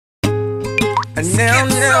And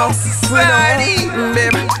now, put on,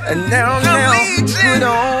 baby. And now, put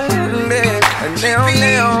on, baby. And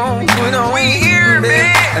now, put on, baby.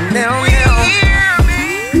 And now,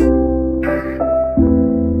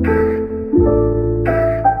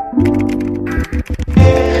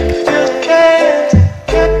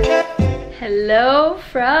 Hello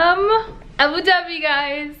from Abu Dhabi,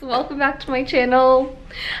 guys. Welcome back to my channel.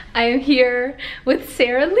 I am here with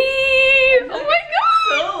Sarah Lee. Oh my god!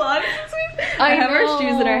 So long since I have our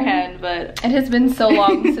shoes in our hand, but it has been so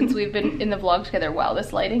long since we've been in the vlog together. Wow,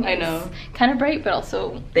 this lighting I know. Kind of bright, but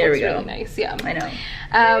also there we go. Really nice, yeah. I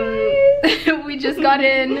know. We just got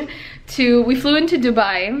we flew into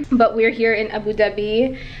Dubai, but we're here in Abu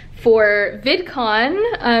Dhabi for VidCon.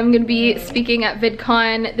 I'm gonna be speaking at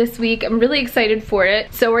VidCon this week. I'm really excited for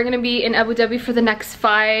it. So we're gonna be in Abu Dhabi for the next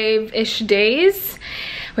 5-ish days.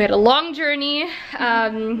 We had a long journey.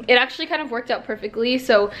 It actually kind of worked out perfectly.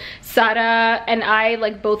 So Sarah and I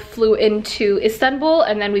both flew into Istanbul,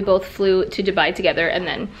 and then we both flew to Dubai together, and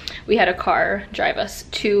then we had a car drive us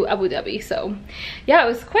to Abu Dhabi. So yeah, it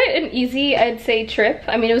was quite an easy, I'd say, trip.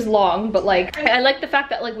 I mean, it was long, but I like the fact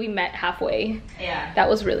that we met halfway. Yeah. That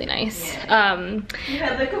was really nice. Yeah. You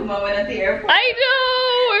had a moment at the airport. I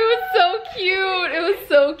know! It was so cute. It was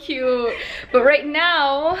so cute. But right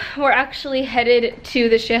now, we're actually headed to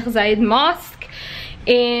the Sheikh Zayed Mosque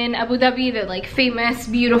in Abu Dhabi, the famous,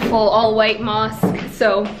 beautiful, all-white mosque.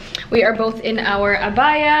 So we are both in our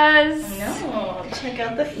abayas. No, check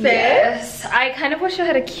out the fit. Yes, I kind of wish I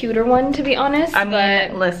had a cuter one, to be honest. I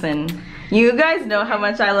mean, listen, you guys know how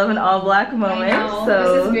much I love an all-black moment. I know.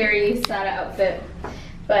 So this is very sad outfit,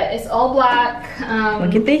 but it's all black.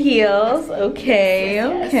 Look at the heels. Okay,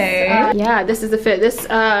 yes. okay. Yeah, this is the fit. This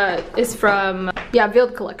is from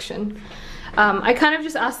Veiled Collection. I kind of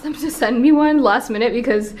just asked them to send me one last minute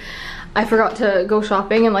because I forgot to go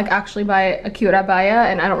shopping and actually buy a cute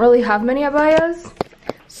abaya, and I don't really have many abayas.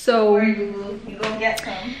 So you gonna get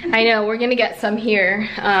some. I know, we're gonna get some here,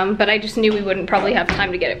 but I just knew we wouldn't probably have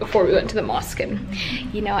time to get it before we went to the mosque, and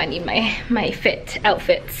you know I need my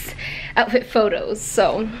outfit photos.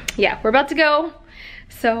 So yeah, we're about to go,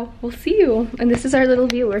 so we'll see you. And this is our little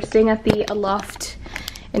view. We're staying at the Aloft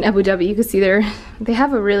in Abu Dhabi. You can see they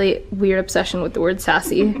have a really weird obsession with the word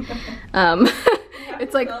sassy.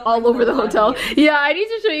 It's all over the hotel. Yeah, I need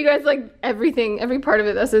to show you guys everything, every part of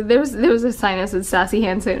it. There was a sign that said sassy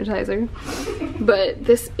hand sanitizer. But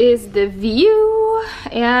this is the view,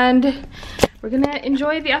 and we're gonna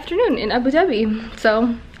enjoy the afternoon in Abu Dhabi.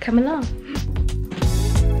 So come along.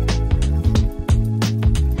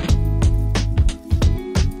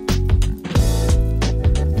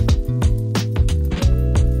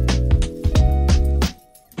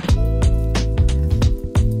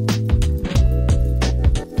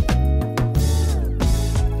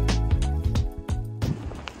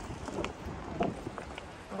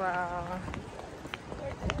 Wow.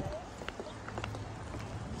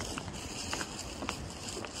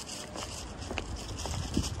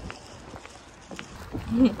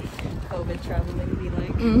 COVID traveling be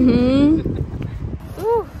like. Mm-hmm.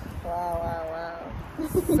 Ooh. Wow.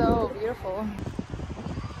 So beautiful.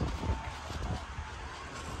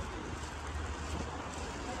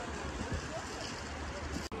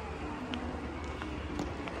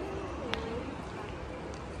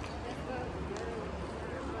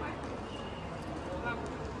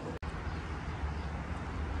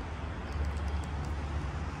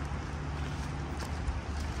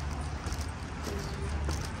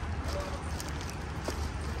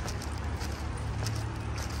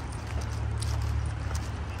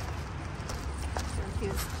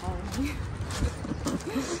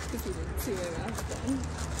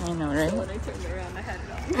 I know, right? So when I turned around, I had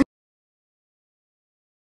it on.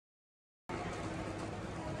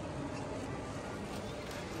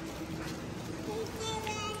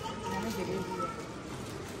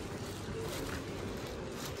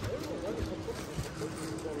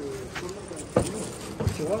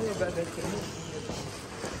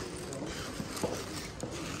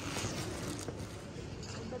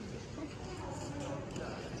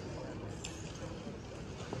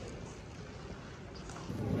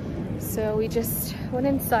 So we just went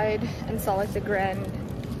inside and saw the grand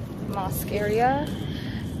mosque area.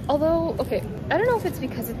 Although, okay, I don't know if it's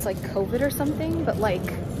because it's COVID or something, but I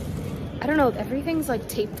don't know, everything's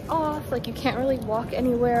taped off. You can't really walk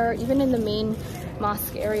anywhere. Even in the main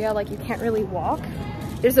mosque area, you can't really walk.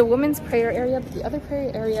 There's a women's prayer area, but the other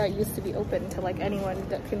prayer area used to be open to anyone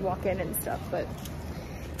that can walk in and stuff, but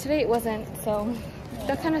today it wasn't, so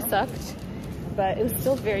that kind of sucked. But it was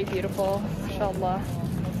still very beautiful, mashallah.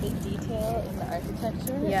 The detail in the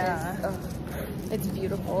architecture. Yeah. It's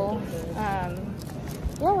beautiful. Yeah,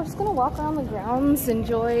 we're just gonna walk around the grounds,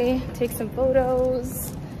 enjoy, take some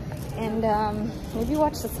photos, and maybe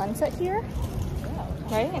watch the sunset here. Yeah,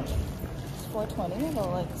 right? It's 4:20, so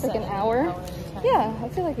like, it's like an hour. Yeah, I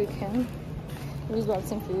feel like we can. Maybe grab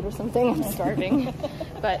some food or something. I'm starving.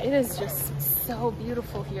 But it is just so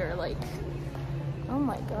beautiful here. Like, oh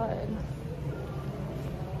my god.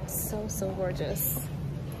 So, so gorgeous.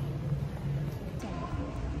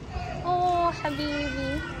 Oh,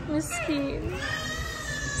 Habibi, Miskeen.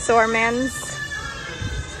 So our man's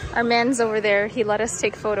over there. He let us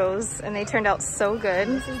take photos and they turned out so good.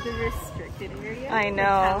 This is the restricted area. I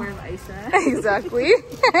know. The Tower of Aysha. Exactly.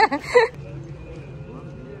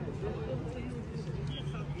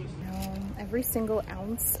 Every single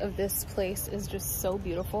ounce of this place is just so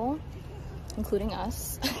beautiful, including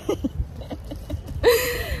us.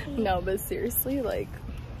 No, but seriously, like,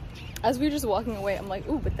 as we were just walking away, I'm like,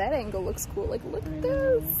 ooh, but that angle looks cool. Like, look at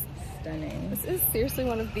this. Stunning. This is seriously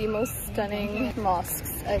one of the most stunning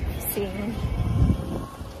mosques I've seen.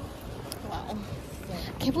 Wow. I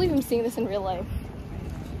can't believe I'm seeing this in real life.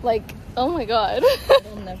 Like, oh my god.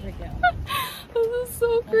 It'll never get. This is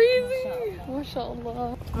so crazy.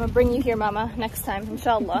 MashaAllah. I'm gonna bring you here, mama, next time,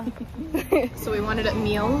 inshallah. So we wanted a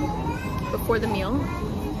meal before the meal.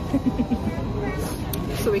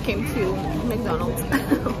 So we came to McDonald's.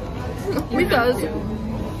 Because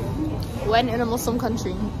when in a Muslim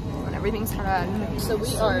country, when everything's halal, so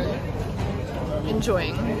we are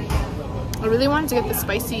enjoying. I really wanted to get the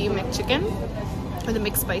spicy McChicken, or the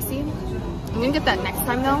McSpicy. I'm gonna get that next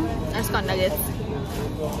time though. I just got nuggets.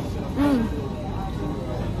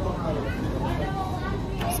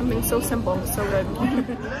 Something so simple, so good.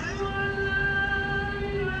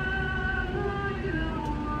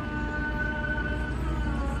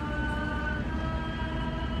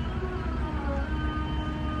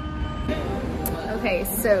 Okay,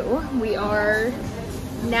 so we are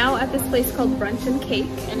now at this place called Brunch and Cake,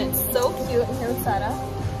 and it's so cute. And here's Sarah.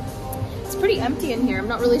 It's pretty empty in here. I'm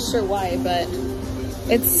not really sure why, but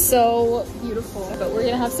it's so beautiful. But we're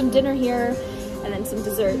gonna have some dinner here and then some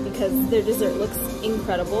dessert because their dessert looks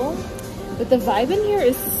incredible. But the vibe in here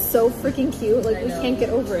is so freaking cute. Like, we can't get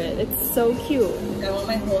over it. It's so cute. I want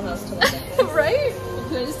my whole house to look like this. Right?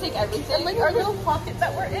 Can I just take everything? And like our little pocket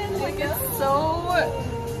that we're in, like, it's so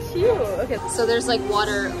cute. Okay, so there's like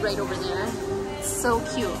water right over there. It's so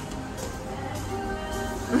cute.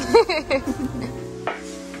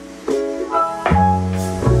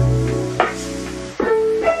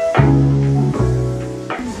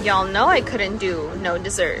 Y'all know I couldn't do no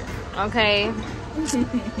dessert, okay?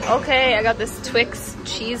 Okay, I got this Twix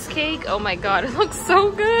cheesecake. Oh my god, it looks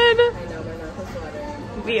so good. I know, we're not this water.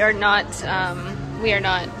 We are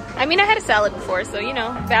not, I mean, I had a salad before, so, you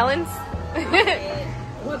know, balance.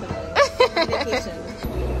 What about vacation?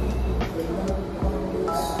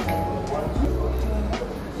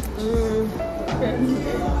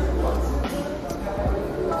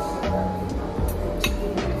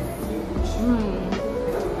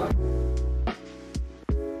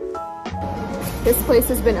 This place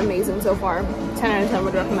has been amazing so far. 10 out of 10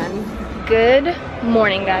 would recommend. Good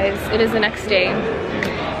morning, guys. It is the next day.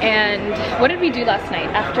 And what did we do last night?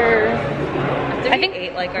 After I think we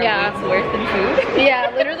ate like our week's worth in food. Yeah,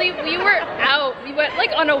 literally we were out. We went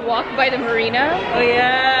like on a walk by the marina. Oh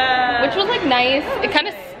yeah. Which was like nice. It kind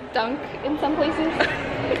of stunk in some places. But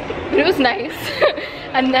it was nice.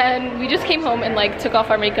 And then we just came home and like took off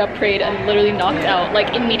our makeup, prayed, and literally knocked out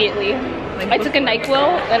like immediately. I took a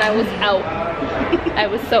NyQuil and I was out. I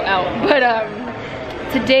was so out. But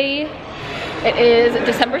today it is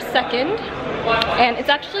December 2nd. And it's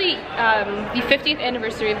actually the 50th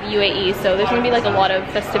anniversary of the UAE, so there's gonna be like a lot of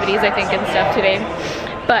festivities, I think, and stuff today.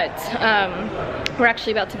 But we're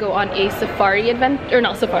actually about to go on a safari adventure, or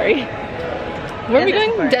not safari. What are we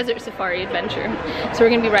doing? Desert safari adventure. So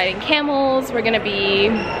we're gonna be riding camels, we're gonna be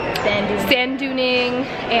sand duning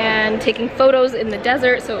and taking photos in the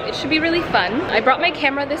desert, so it should be really fun. I brought my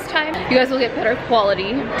camera this time. You guys will get better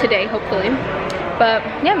quality today, hopefully. But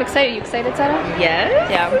yeah, I'm excited. You excited, Sarah? Yes.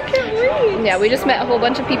 Yeah. I can't wait. Yeah, we just met a whole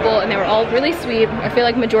bunch of people and they were all really sweet. I feel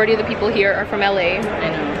like majority of the people here are from LA. I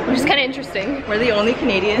know. Which is kind of interesting. We're the only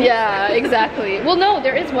Canadians. Yeah, exactly. Well, no,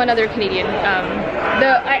 there is one other Canadian. I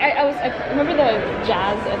remember the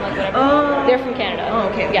Jazz and like whatever. Oh. They're from Canada. Oh,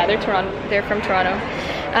 okay. Yeah, they're from Toronto.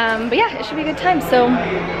 But yeah, it should be a good time. So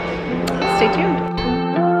stay tuned.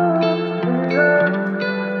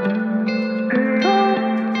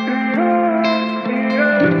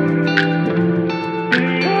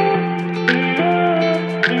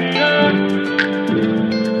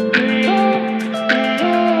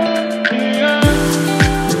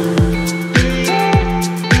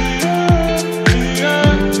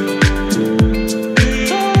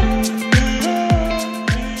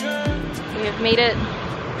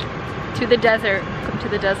 the desert. Come to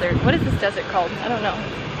the desert. What is this desert called? I don't know.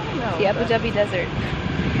 The Abu Dhabi Desert.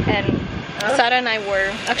 And Sarah and I were,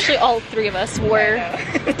 actually all three of us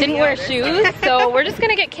didn't wear shoes, so we're just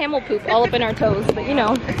gonna get camel poop all up in our toes, but you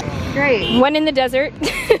know. Great. When in the desert.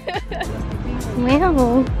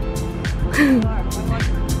 Wow.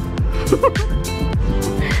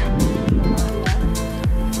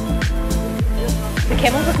 The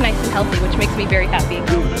camels look nice and healthy, which makes me very happy.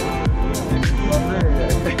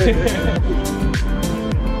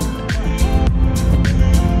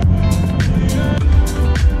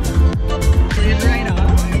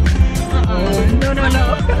 No, no, no.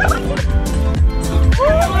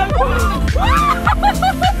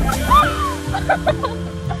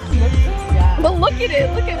 But look at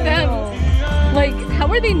it, look at them. Like, how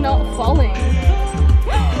are they not falling?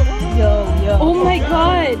 Yo. Oh my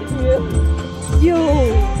god. Yo.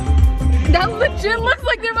 That legit looks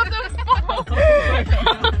like they're about to fall.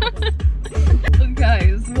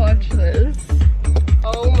 Guys, watch this.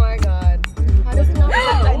 Oh my god. How does it not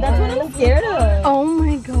fall? That's what I'm scared of. Oh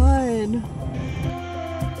my god.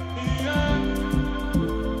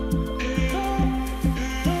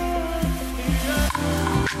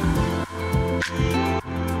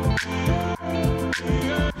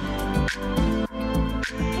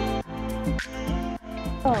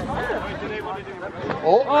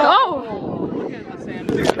 Oh!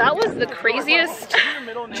 That was the craziest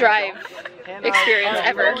drive experience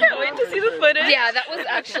ever. I can't wait to see the footage. Yeah, that was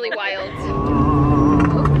actually wild.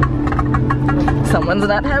 Someone's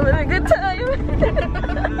not having a good time.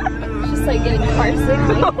 Just like getting car sick.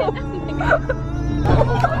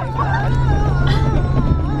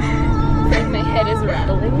 Like my head is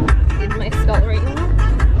rattling in my skull right now.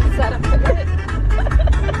 Sat up with it.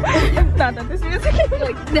 Not that this music is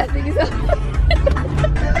Like nothing is up.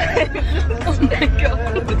 Oh my god.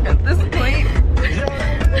 At this point,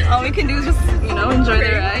 all we can do is just, you know, enjoy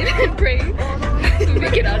the ride. Pray. So we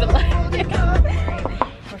get out alive.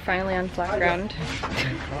 We're finally on flat ground.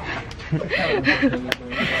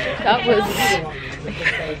 That was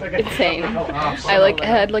insane. I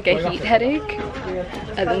had like a heat headache,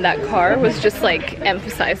 and then that car was just like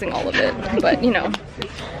emphasizing all of it. But you know,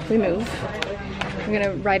 we move. We're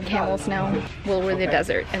gonna ride camels now. Well, we're in the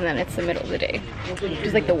desert, and then it's the middle of the day, which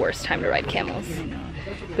is like the worst time to ride camels.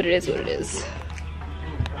 But it is what it is.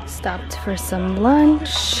 Stopped for some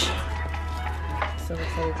lunch. So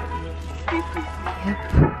excited to eat.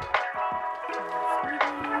 Yep.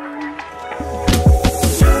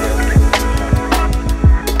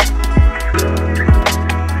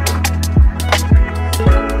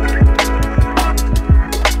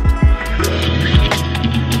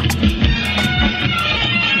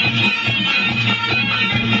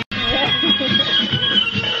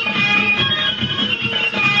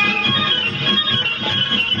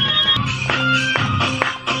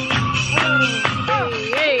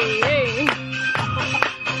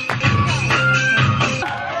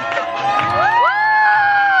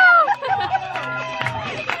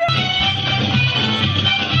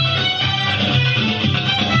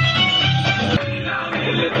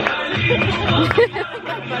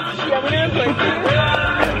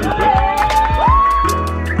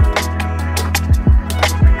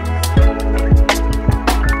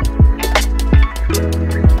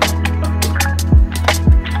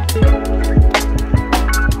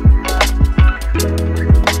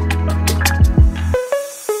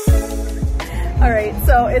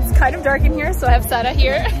 It's kind of dark in here, so I have Sada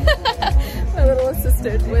here, my little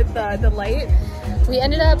assistant with the light. We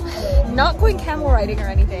ended up not going camel riding or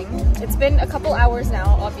anything. It's been a couple hours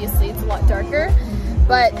now, obviously it's a lot darker,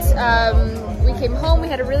 but we came home, we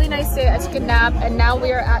had a really nice day, I took a nap, and now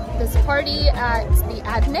we are at this party at the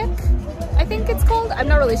Ethnic, I think it's called, I'm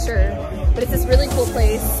not really sure, but it's this really cool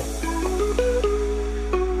place.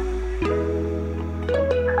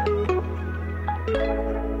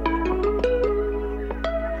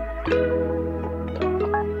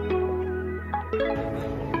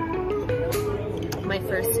 My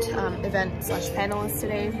first event slash panelist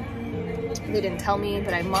today. They didn't tell me,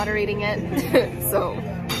 but I'm moderating it. So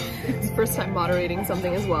it's the first time moderating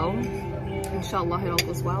something as well. Inshallah it all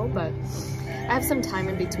goes well, but I have some time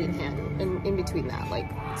in between that. Like,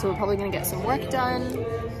 so we're probably gonna get some work done,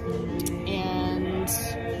 and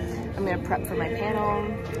I'm gonna prep for my panel,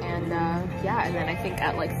 and yeah, and then I think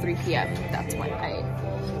at like 3 p.m. that's when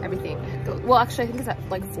everything goes. Well, actually I think it's at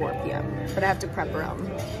like 4 p.m. but I have to prep around,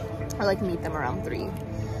 or like meet them around 3.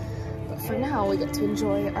 But for now, we get to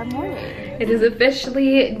enjoy our morning. It is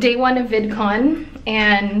officially day 1 of VidCon,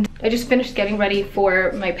 and I just finished getting ready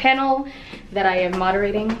for my panel that I am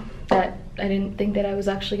moderating, that I didn't think that I was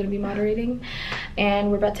actually gonna be moderating. And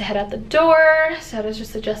we're about to head out the door. Sada's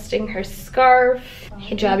just adjusting her scarf.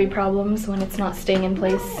 Hijabi problems when it's not staying in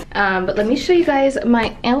place. But let me show you guys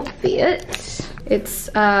my outfit. It's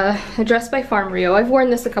a dress by Farm Rio. I've worn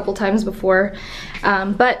this a couple times before,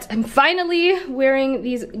 but I'm finally wearing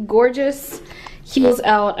these gorgeous heels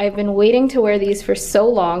out. I've been waiting to wear these for so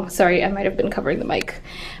long. Sorry, I might have been covering the mic.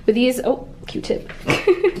 But these, oh, Q-tip.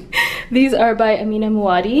 These are by Amina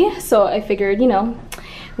Muadi. So I figured, you know,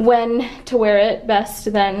 when to wear it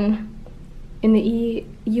best than in the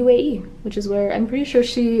UAE, which is where I'm pretty sure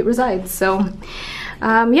she resides. So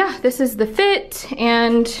yeah, this is the fit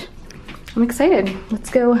and I'm excited. Let's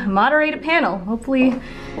go moderate a panel. Hopefully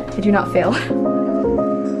I do not fail. I'm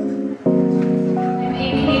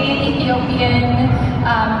a Ethiopian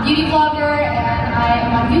beauty blogger, and I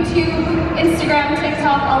am on YouTube, Instagram,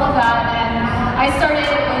 TikTok, all of that. And I started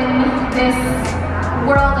in this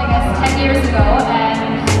world, I guess, 10 years ago, and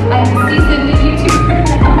I'm a seasoned YouTuber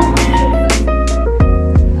now.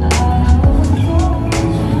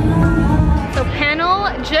 So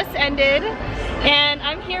panel just ended, and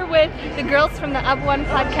I'm here with the girls from the Abwan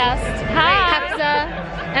podcast. Hi. Hafsa.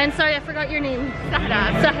 And sorry, I forgot your name.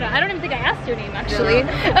 Sahra. Sahra. I don't even think I asked your name, actually.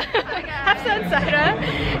 Hafsa and Sahra.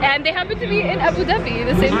 And they happen to be in Abu Dhabi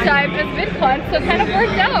the same time as VidCon, so it kind of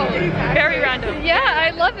worked out. Very random. Yeah,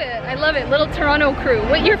 I love it. I love it. Little Toronto crew.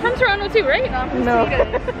 Wait, you're from Toronto too, right? No, I'm from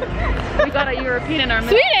Sweden. We got a European in our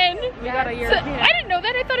midst. Sweden? We got a European. So, I didn't know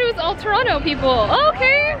that. I thought it was all Toronto people. Oh,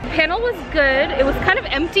 okay. Panel was good. It was kind of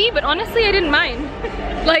empty, but honestly, I didn't mind.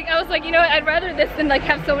 Like, I was like, you know what, I'd rather this than like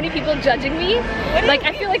have so many people judging me. Like,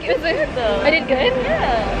 I feel like it was I did good?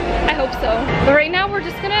 Yeah. I hope so. But right now, we're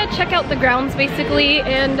just gonna check out the grounds basically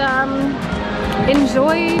and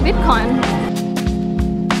enjoy VidCon.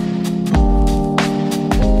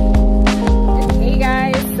 Hey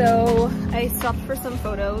guys, so I stopped for some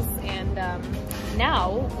photos and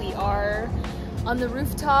now we are on the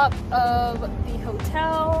rooftop of the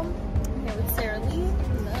hotel. I'm here with Sarah Lee.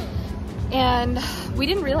 And we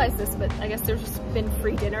didn't realize this, but I guess there's just been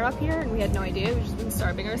free dinner up here and we had no idea. We've just been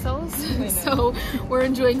starving ourselves. So we're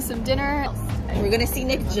enjoying some dinner. We're gonna see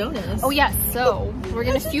Nick Jonas. Oh yes, so we're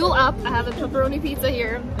gonna fuel up. I have a pepperoni pizza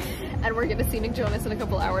here and we're gonna see Nick Jonas in a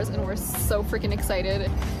couple hours and we're so freaking excited.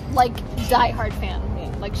 Like, die-hard fan.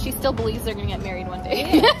 Like, she still believes they're gonna get married one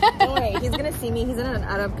day. Don't worry, he's gonna see me. He's in an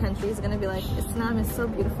Arab country. He's gonna be like, Islam is so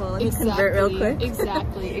beautiful. Let me convert real quick.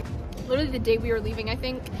 Exactly. Literally the day we were leaving, I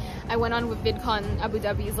think, I went on with VidCon Abu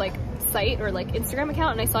Dhabi's like site or like Instagram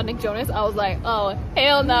account and I saw Nick Jonas. I was like, oh,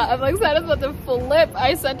 hell nah. I'm like, Sada's about to flip.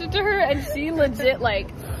 I sent it to her and she legit like,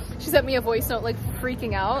 she sent me a voice note like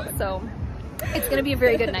freaking out. So it's gonna be a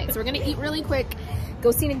very good night. So we're gonna eat really quick,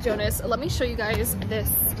 go see Nick Jonas. Let me show you guys this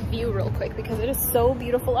view real quick because it is so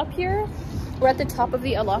beautiful up here. We're at the top of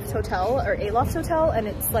the Aloft Hotel or Aloft Hotel and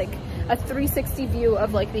it's like a 360 view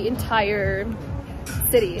of like the entire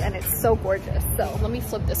city and it's so gorgeous. So let me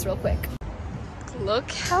flip this real quick.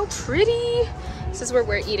 Look how pretty. This is where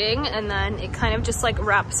we're eating and then it kind of just like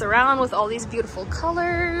wraps around with all these beautiful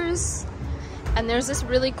colors. And there's this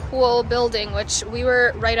really cool building which we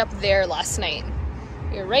were right up there last night.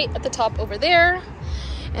 We were right at the top over there.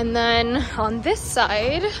 And then on this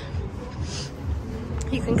side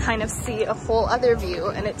you can kind of see a whole other view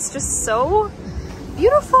and it's just so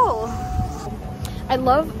beautiful. I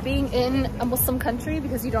love being in a Muslim country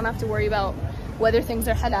because you don't have to worry about whether things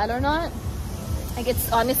are halal or not. Like, it's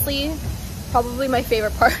honestly probably my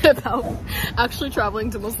favorite part about actually traveling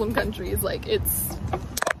to Muslim countries. Like, it's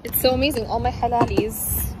so amazing. All my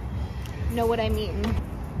halalis know what I mean.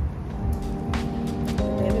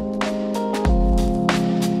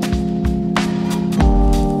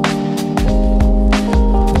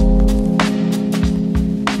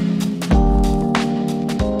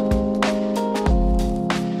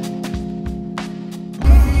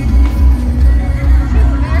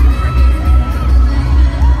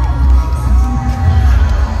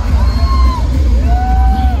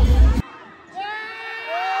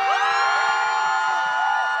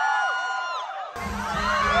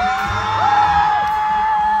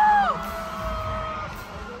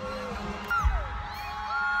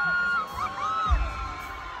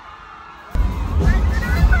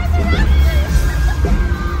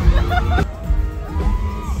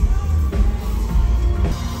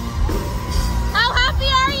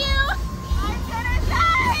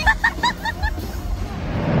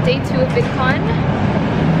 Day 2 of VidCon.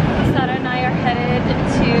 Sara and I are headed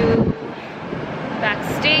to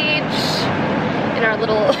backstage in our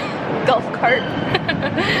little golf cart.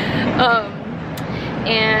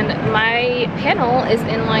 And my panel is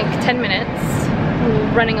in like 10 minutes.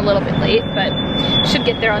 running a little bit late, but should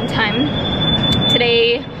get there on time.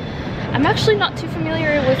 Today, I'm actually not too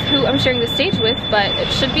familiar with who I'm sharing the stage with, but it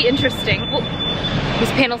should be interesting. Well,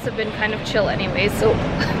 these panels have been kind of chill anyway, so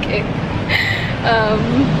okay.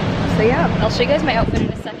 So yeah, I'll show you guys my outfit in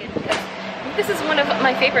a second, because I think this is one of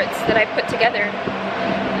my favorites that I put together.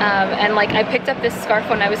 And like, I picked up this scarf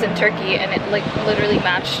when I was in Turkey, and it like literally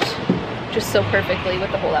matched just so perfectly with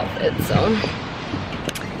the whole outfit, so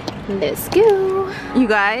let's go. You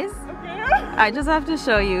guys, I just have to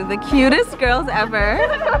show you the cutest girls ever.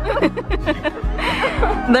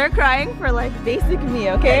 They're crying for like basic me,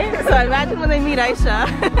 okay? So imagine when they meet Aysha.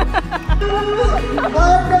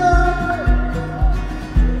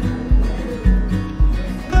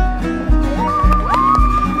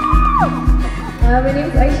 My name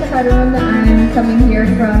is Aysha Harun. I'm coming here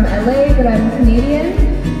from LA, but I'm Canadian.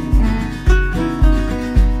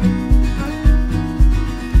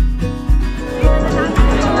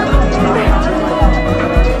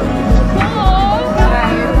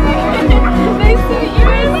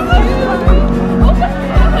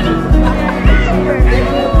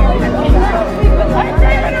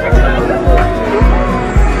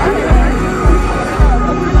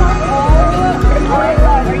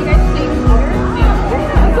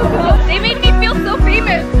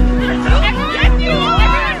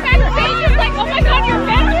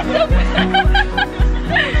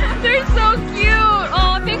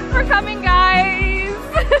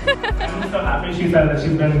 She said that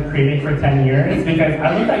she's been creating for 10 years because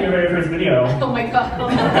I looked at your very first video. Oh my god. You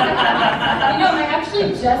know, I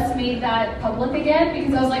actually just made that public again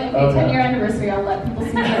because I was like, okay, 10-year anniversary, I'll let people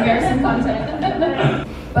see me and share some content.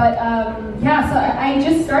 But yeah, so I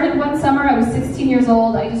just started one summer. I was 16 years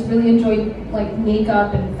old. I just really enjoyed like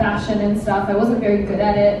makeup and fashion and stuff. I wasn't very good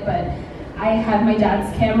at it, but I had my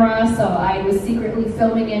dad's camera, so I was secretly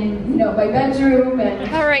filming in, you know, my bedroom. And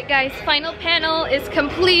all right, guys, final panel is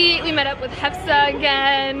complete. We met up with Hefsa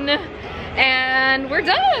again, and we're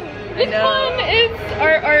done. VidCon is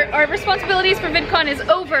our responsibilities for VidCon is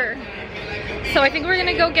over. So I think we're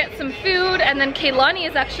gonna go get some food, and then Kaylani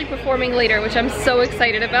is actually performing later, which I'm so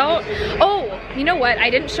excited about. Oh, you know what? I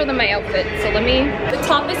didn't show them my outfit, so let me. The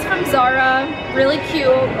top is from Zara, really cute.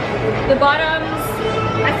 The bottoms,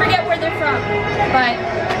 I forget where they're from, but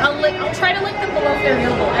I'll try to link them below if they're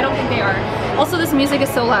available. I don't think they are. Also, this music is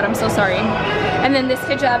so loud, I'm so sorry. And then this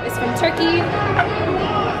hijab is from Turkey.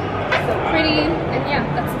 So pretty, and yeah,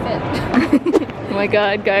 that's it. Oh my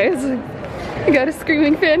god, guys. I got a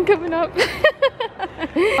screaming fan coming up.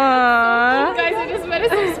 Aww. Guys, I just met a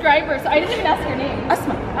subscriber, so I didn't even ask your name.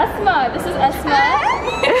 Asma. Asma, this is Asma.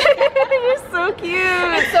 You're so cute.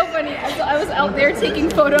 It's so funny. So I was out there taking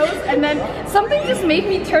photos, and then something just made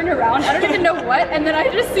me turn around. I don't even know what, and then I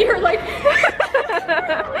just see her like.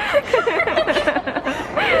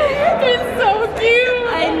 It's so cute.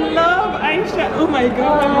 I love Aysha. Oh my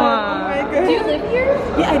god. Oh my god. Do you live here?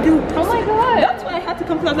 Yeah, I do. Oh my god. That's why I had to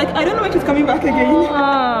come. I was like, I don't know when she's coming back again.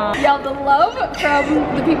 Yeah, the love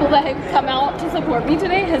from the people that have come out to support me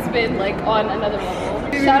today has been like on another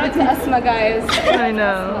level. Shout out to Asma, guys. I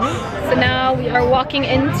know. So now we are walking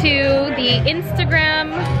into the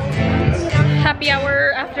Instagram happy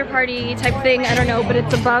hour after party type thing. I don't know, but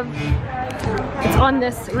it's above. It's on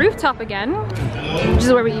this rooftop again, which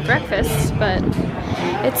is where we eat breakfast, but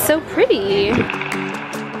it's so pretty.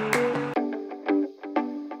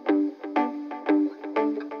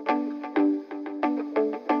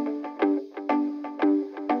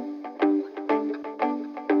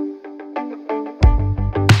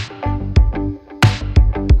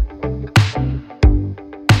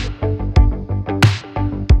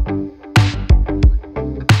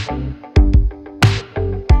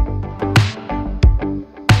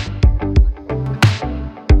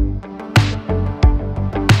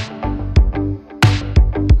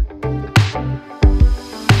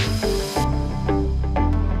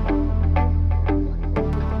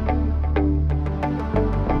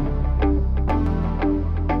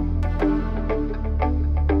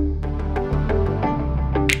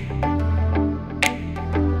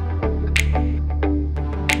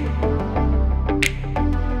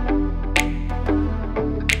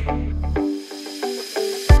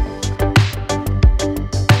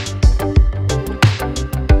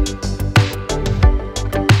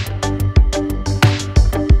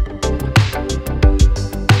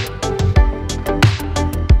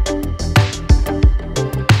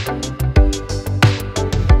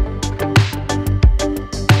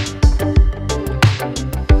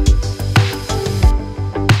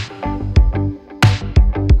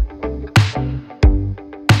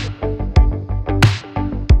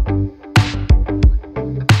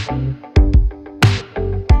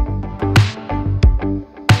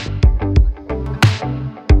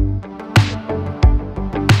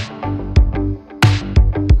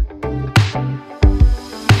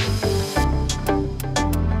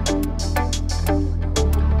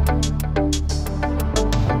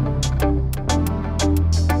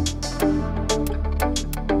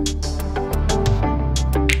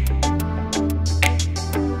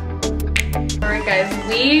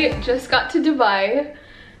 We just got to Dubai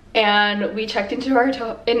and we checked into our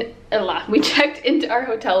hotel.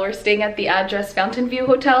 We're staying at the address Fountain View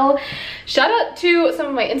Hotel. Shout out to some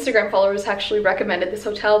of my Instagram followers who actually recommended this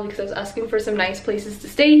hotel because I was asking for some nice places to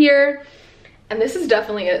stay here. And this is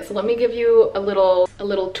definitely it. So let me give you a little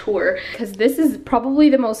tour, because this is probably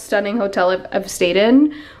the most stunning hotel I've stayed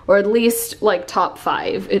in, or at least like top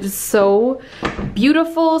 5. It is so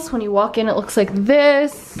beautiful. So when you walk in, it looks like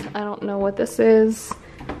this. I don't know what this is.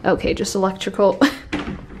 Okay, just electrical.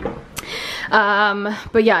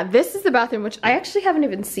 But yeah, this is the bathroom, which I actually haven't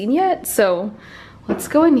even seen yet. So let's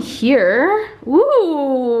go in here.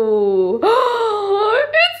 Ooh,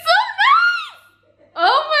 it's so nice!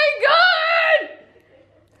 Oh my God!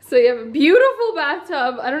 So you have a beautiful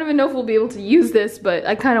bathtub. I don't even know if we'll be able to use this, but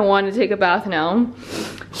I kind of want to take a bath now.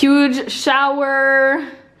 Huge shower,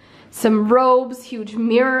 some robes, huge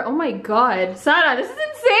mirror. Oh my God, Sarah, this is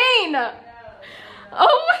insane!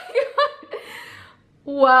 Oh my God!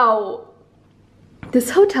 Wow. This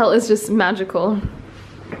hotel is just magical.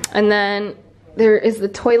 And then there is the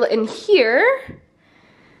toilet in here.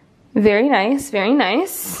 Very nice, very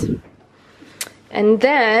nice. And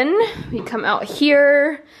then we come out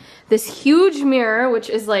here, this huge mirror, which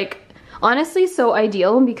is like honestly so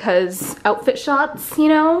ideal because outfit shots, you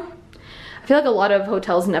know? I feel like a lot of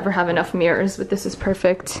hotels never have enough mirrors, but this is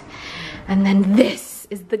perfect. And then this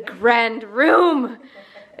is the grand room.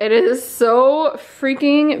 It is so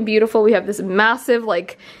freaking beautiful. We have this massive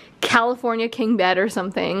like California king bed or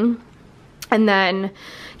something. And then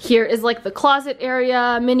here is like the closet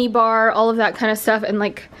area, mini bar, all of that kind of stuff. And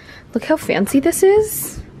like, look how fancy this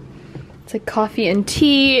is. It's like coffee and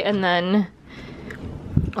tea, and then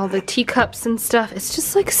all the teacups and stuff. It's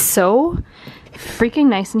just like so freaking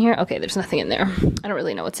nice in here. Okay, there's nothing in there. I don't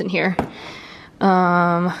really know what's in here.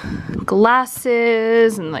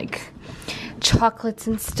 Glasses and like chocolates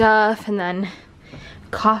and stuff, and then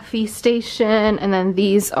coffee station, and then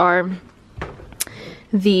these are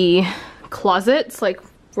the closets, like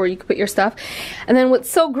where you can put your stuff. And then what's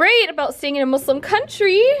so great about staying in a Muslim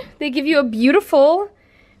country, they give you a beautiful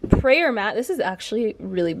prayer mat. This is actually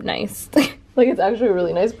really nice. Like, it's actually a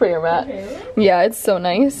really nice prayer mat. Okay. Yeah, it's so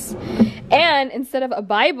nice. And instead of a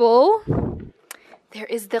Bible, there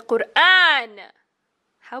is the Quran.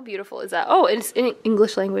 How beautiful is that? Oh, it's in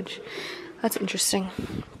English language. That's interesting.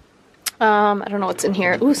 I don't know what's in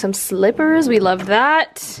here. Ooh, some slippers. We love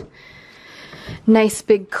that. Nice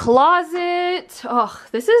big closet. Oh,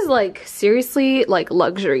 this is like seriously like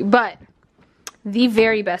luxury. But the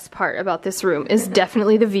very best part about this room is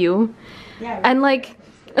definitely the view. Yeah, and like,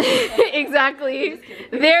 exactly.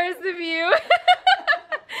 There's the view.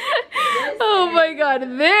 Oh my God,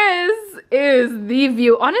 this is the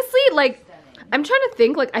view. Honestly, like, I'm trying to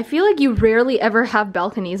think, like, I feel like you rarely ever have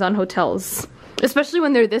balconies on hotels. Especially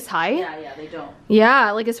when they're this high. Yeah, they don't. Yeah,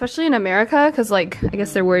 like especially in America, because like, I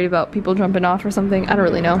guess they're worried about people jumping off or something. I don't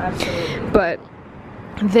really know. Absolutely. But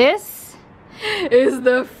this is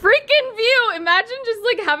the freaking view. Imagine just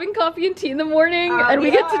like having coffee and tea in the morning and we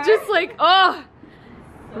get to just like, oh,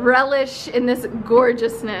 relish in this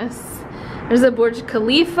gorgeousness. There's a Burj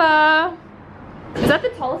Khalifa. Is that the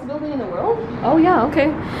tallest building in the world? Oh yeah, okay.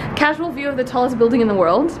 Casual view of the tallest building in the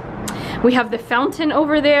world. We have the fountain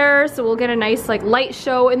over there, so we'll get a nice like light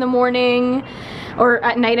show in the morning, or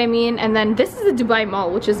at night I mean. And then this is the Dubai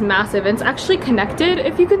Mall, which is massive, and it's actually connected,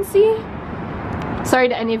 if you can see. Sorry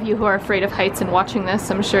to any of you who are afraid of heights and watching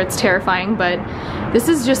this, I'm sure it's terrifying, but this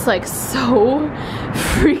is just like so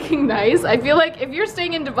freaking nice. I feel like if you're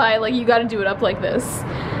staying in Dubai, like you gotta do it up like this.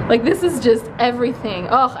 Like this is just everything.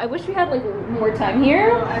 Oh, I wish we had like more time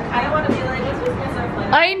here. I kind of want to be like, let's just miss our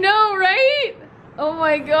flight. I know, right? Oh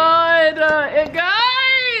my God,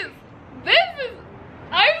 guys, this is,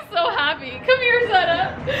 I'm so happy. Come here,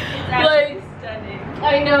 Sana. It's actually stunning.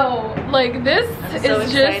 I know, like this is so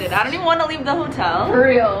excited. just. I don't even want to leave the hotel. For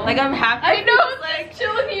real. Like I'm happy. I know, it's like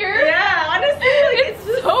chilling here. Yeah, honestly, like,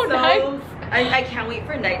 it's so nice. I can't wait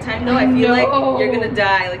for nighttime though. I feel like you're gonna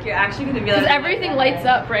die. Like you're actually gonna be like. Because everything lights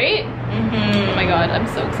up, right? Mm-hmm. Oh my God, I'm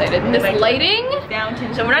so excited. And this lighting.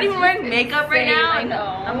 Fountain. So we're not even wearing makeup right now. I know.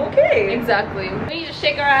 I'm okay. Exactly. We need to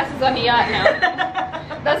shake our asses on the yacht now.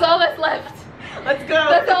 That's all that's left. Let's go.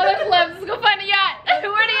 That's all that's left. Let's go find a yacht.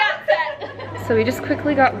 Where the yacht's at? So we just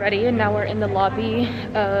quickly got ready and now we're in the lobby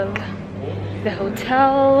of the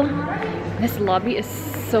hotel. This lobby is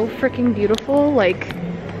so freaking beautiful. Like,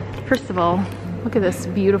 first of all, look at this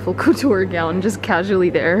beautiful couture gown just casually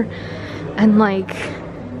there. And like,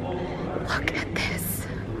 look at this.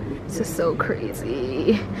 This is so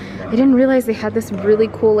crazy. I didn't realize they had this really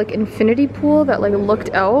cool like infinity pool that like looked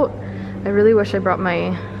out. I really wish I brought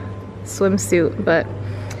my swimsuit, but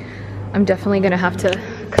I'm definitely gonna have to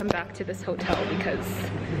come back to this hotel because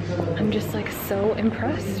I'm just like so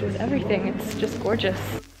impressed with everything. It's just gorgeous.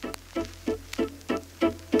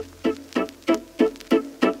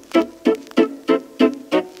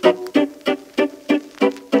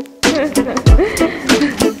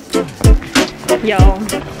 Yo,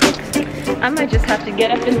 I might just have to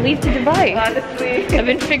get up and leave to Dubai. Honestly. I've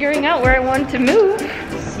been figuring out where I want to move.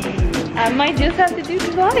 I might just have to do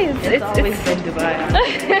Dubai. It's always been Dubai.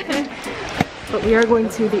 But we are going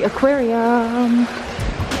to the aquarium.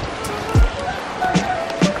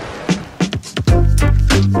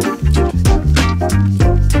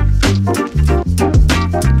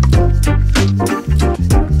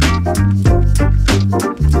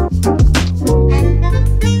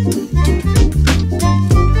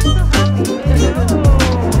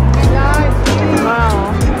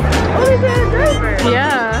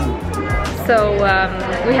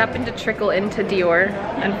 We happened to trickle into Dior,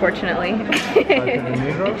 unfortunately.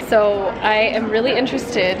 So I am really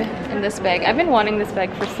interested in this bag. I've been wanting this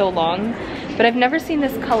bag for so long, but I've never seen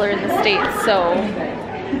this color in the States, so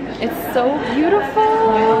it's so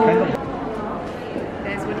beautiful.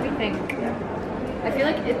 Guys, what do we think? I feel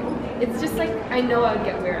like it's just like, I know I would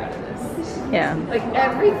get wear out of this. Yeah. Like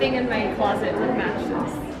everything in my closet would match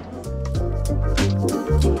this.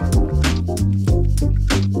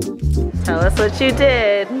 Tell us what you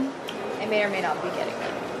did. I may or may not be getting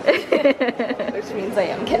it. Which means I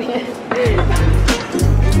am getting it.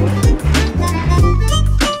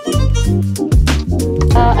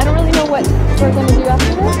 I don't really know what we're gonna do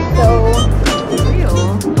after this, so real.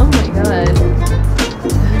 Oh my god.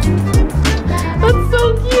 That's so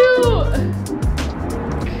cute!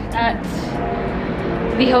 At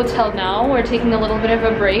the hotel now, we're taking a little bit of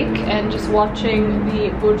a break and just watching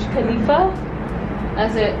the Burj Khalifa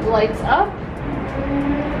as it lights up,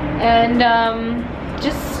 and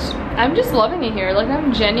I'm just loving it here. Like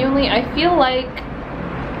I'm genuinely, I feel like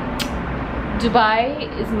Dubai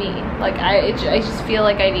is me. Like I just feel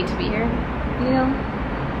like I need to be here, you know?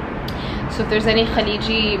 So if there's any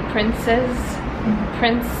Khaliji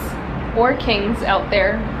prince or kings out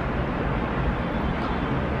there,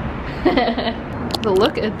 but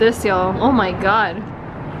look at this, y'all. Oh my god.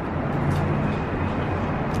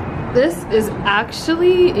 This is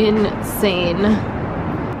actually insane.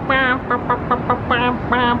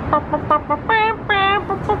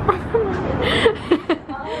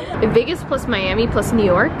 If Vegas plus Miami plus New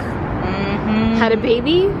York had a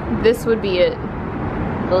baby, this would be it. A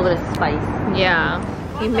little bit of spice. Yeah.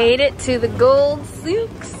 We made it to the gold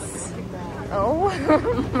souks. Oh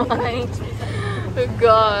my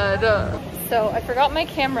god. So I forgot my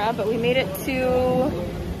camera, but we made it to,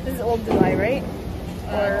 this is Old Dubai, right?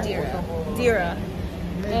 Or Dira.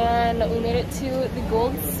 And we made it to the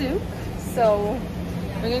gold souk, so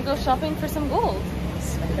we're gonna go shopping for some gold.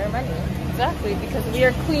 Spend our money. Exactly, because we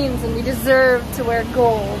are queens and we deserve to wear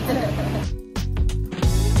gold.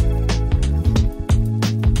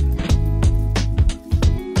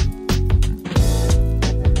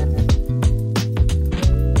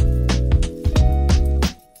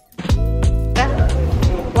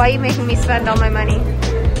 Why are you making me spend all my money?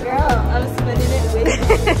 I'm spending it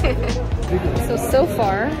with So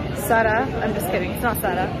far, Sara, I'm just kidding, it's not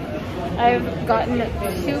Sara. I've gotten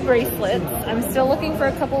 2 bracelets. I'm still looking for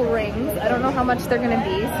a couple rings. I don't know how much they're gonna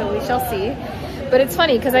be, so we shall see. But it's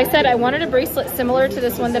funny, because I said I wanted a bracelet similar to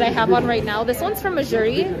this one that I have on right now. This one's from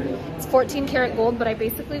Harari. It's 14 karat gold, but I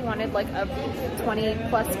basically wanted like a 20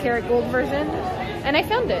 plus karat gold version. And I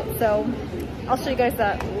found it, so I'll show you guys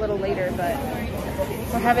that a little later, but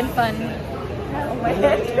we're having fun. Oh, my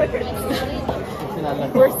head hurts.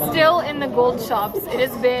 We're still in the gold shops. It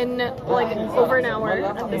has been like over an hour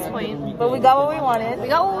at this point. But we got what we wanted. We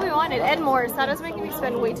got what we wanted and more. Sara's making me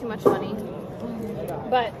spend way too much money.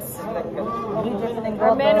 But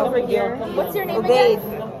our man over here, what's your name again?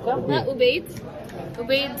 Not Ubaid.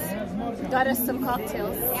 Ubaid got us some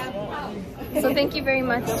cocktails. So thank you very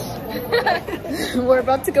much. We're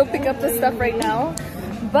about to go pick up the stuff right now.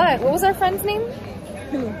 But what was our friend's name?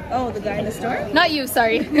 Oh, the guy in the store? Not you,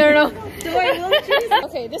 sorry. No.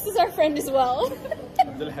 Okay, this is our friend as well.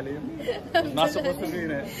 Not supposed to be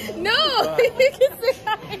in it. No! You can say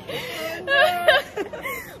hi.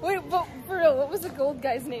 Wait, but for real, what was the gold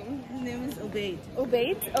guy's name? His name is Ubaid.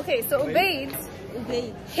 Ubaid? Okay, so Ubaid,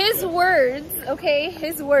 his words, okay,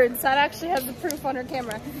 his words, Sad actually has the proof on her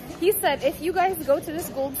camera. He said, if you guys go to this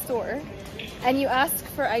gold store and you ask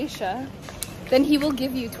for Aysha, then he will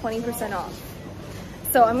give you 20% off.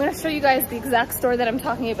 So I'm gonna show you guys the exact store that I'm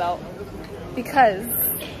talking about because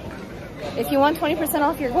if you want 20%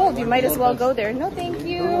 off your gold, you might as well go there. No, thank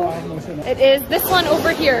you. It is this one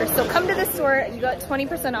over here. So come to this store. You got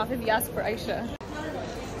 20% off if you ask for Aysha.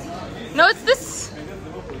 No, it's this.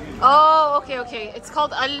 Oh, okay, okay. It's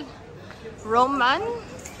called Romaizan.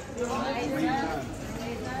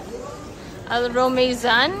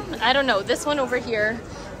 Romaizan. I don't know. This one over here.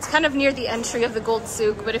 It's kind of near the entry of the gold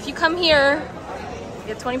souk. But if you come here, you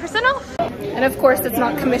get 20% off. And of course, it's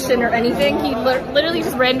not commission or anything. He literally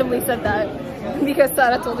just randomly said that because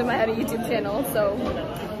Sarah told him I had a YouTube channel. So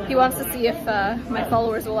he wants to see if my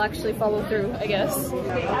followers will actually follow through, I guess.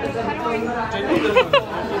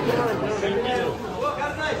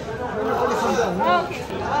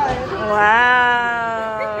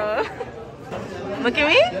 Wow. Look at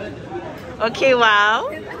me. Okay, wow.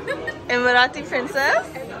 Emirati princess.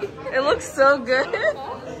 It looks so good.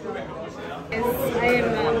 I am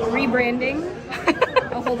rebranding.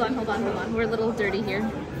 Oh, hold on. We're a little dirty here.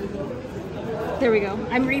 There we go.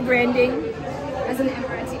 I'm rebranding as an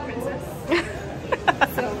Emirati princess.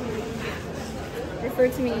 So, refer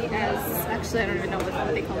to me as, actually I don't even know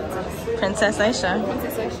what they call themselves. Princess Aysha.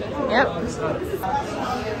 Princess Aysha. Yep.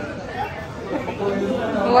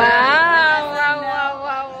 Wow.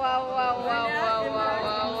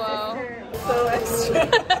 So extra.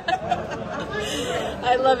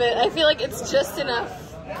 I love it. I feel like it's just enough.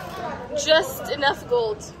 Just enough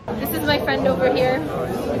gold. This is my friend over here.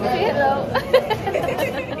 Say hello.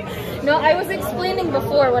 No, I was explaining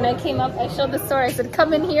before when I came up, I showed the store. I said,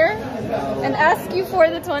 come in here and ask you for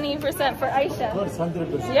the 20% for Aysha.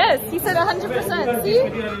 100%. Yes, he said 100%. See?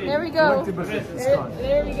 There we go.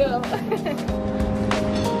 There we go.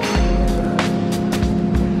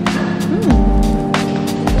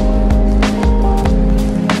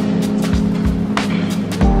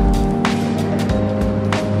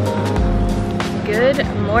 Good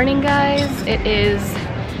morning, guys. It is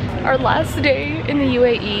our last day in the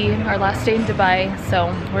UAE, our last day in Dubai,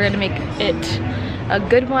 so we're gonna make it a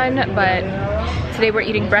good one. But today we're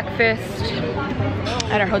eating breakfast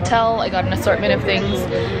at our hotel. I got an assortment of things.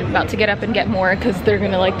 I'm about to get up and get more because they're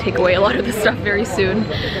gonna like take away a lot of the stuff very soon.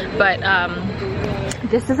 But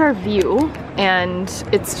this is our view and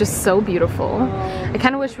it's just so beautiful. I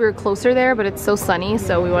kind of wish we were closer there, but it's so sunny,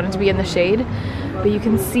 so we wanted to be in the shade. But you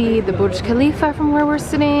can see the Burj Khalifa from where we're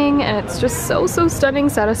sitting, and it's just so stunning.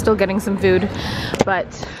 Sarah's still getting some food, but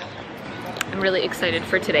I'm really excited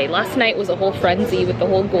for today. Last night was a whole frenzy with the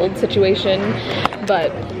whole gold situation,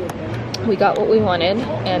 but we got what we wanted,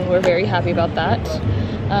 and we're very happy about that.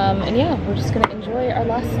 And yeah, we're just gonna enjoy our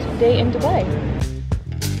last day in Dubai.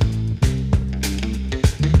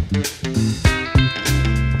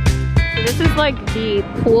 This is like the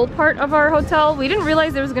pool part of our hotel. We didn't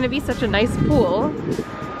realize there was gonna be such a nice pool,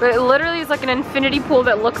 but it literally is like an infinity pool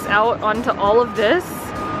that looks out onto all of this.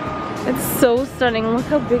 It's so stunning. Look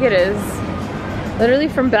how big it is. Literally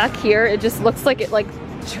from back here, it just looks like it like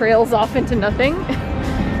trails off into nothing.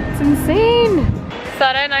 It's insane.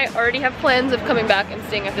 Sarah and I already have plans of coming back and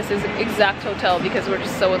staying at this exact hotel because we're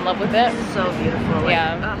just so in love with it. So beautiful.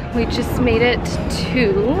 Yeah, we just made it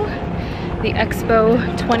to the Expo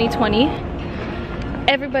 2020.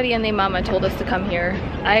 Everybody and their mama told us to come here.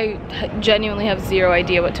 I genuinely have zero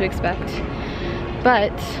idea what to expect,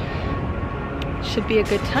 but it should be a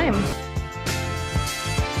good time.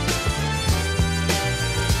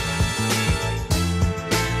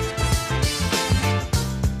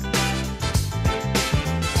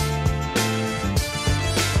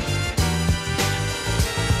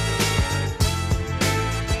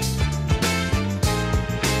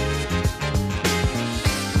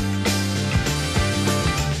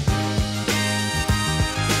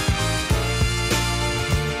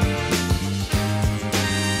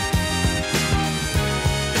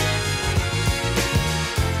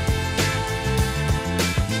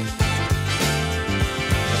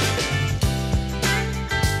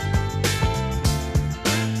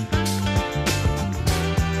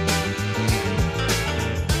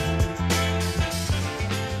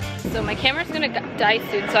 So my camera's gonna die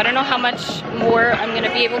soon, so I don't know how much more I'm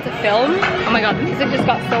gonna be able to film. Oh my god, the music just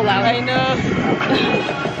got so loud. I know.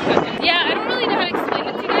 Yeah, I don't really know how to explain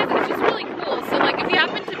it to you guys. It's just really cool. So like if you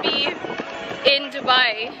happen to be in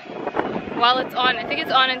Dubai while it's on, I think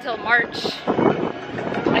it's on until March.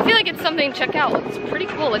 I feel like it's something to check out. It's pretty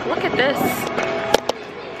cool. Like look at this.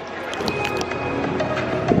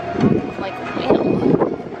 Like real.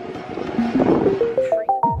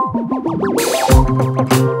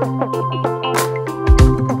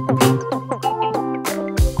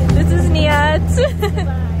 This is Niyat.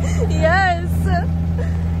 Yes,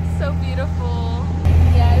 so beautiful.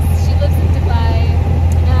 Yes, she lives in Dubai.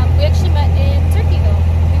 We actually met in Turkey though.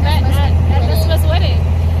 We met at grandma's wedding.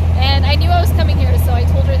 And I knew I was coming here, so I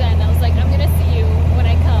told her then. I was like, I'm gonna see you when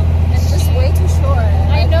I come. And Just way too short.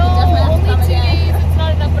 I know, only 2 days, it's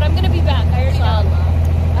not enough, but I'm gonna be back. I already know.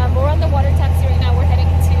 We're on the water taxi right now. We're heading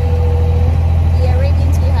to The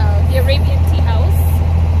Arabian tea house. the Arabian tea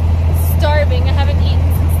house. Starving. I haven't eaten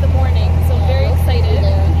since the morning, so very excited.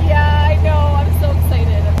 Yeah, I know. I'm so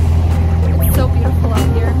excited. It's so beautiful out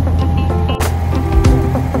here.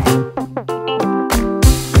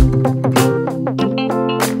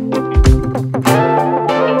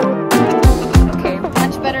 Okay,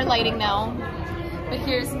 much better lighting now. But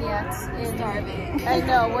here's Niat. Starving. I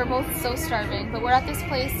know, we're both so starving. But we're at this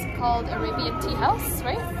place called Arabian Tea House,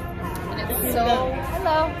 right? And it's so...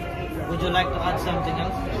 Hello. Would you like to add something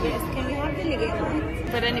else? Yes, can we have the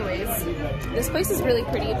ligay? But anyways, this place is really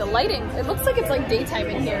pretty. The lighting, it looks like it's like daytime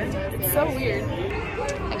in here. It's so weird.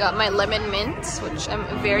 I got my lemon mint, which I'm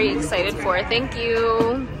very excited for. Thank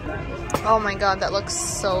you. Oh my god, that looks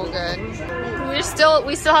so good.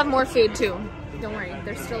 We still have more food too. Don't worry,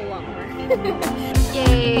 there's still a lot more.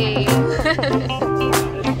 Yay!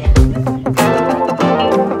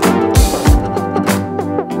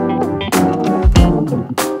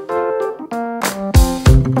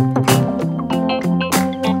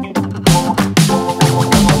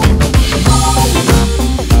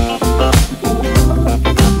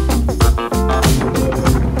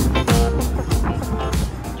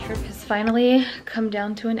 Finally come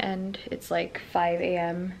down to an end. It's like 5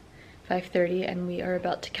 a.m. 5:30 and we are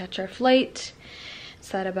about to catch our flight.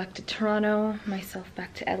 Sada back to Toronto, myself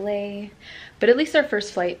back to LA. But at least our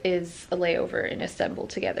first flight is a layover in Istanbul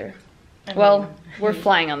together. Well, we're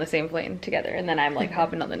flying on the same plane together and then I'm like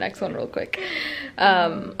hopping on the next one real quick.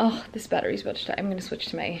 Oh, this battery's about to die. I'm gonna switch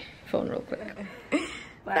to my phone real quick.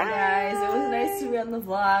 Bye guys, it was nice to be on the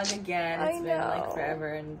vlog again. It's been like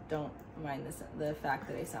forever, and don't mind the fact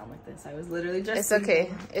that I sound like this. I was literally just It's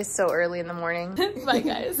okay. It's so early in the morning. Bye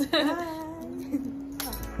guys. Bye.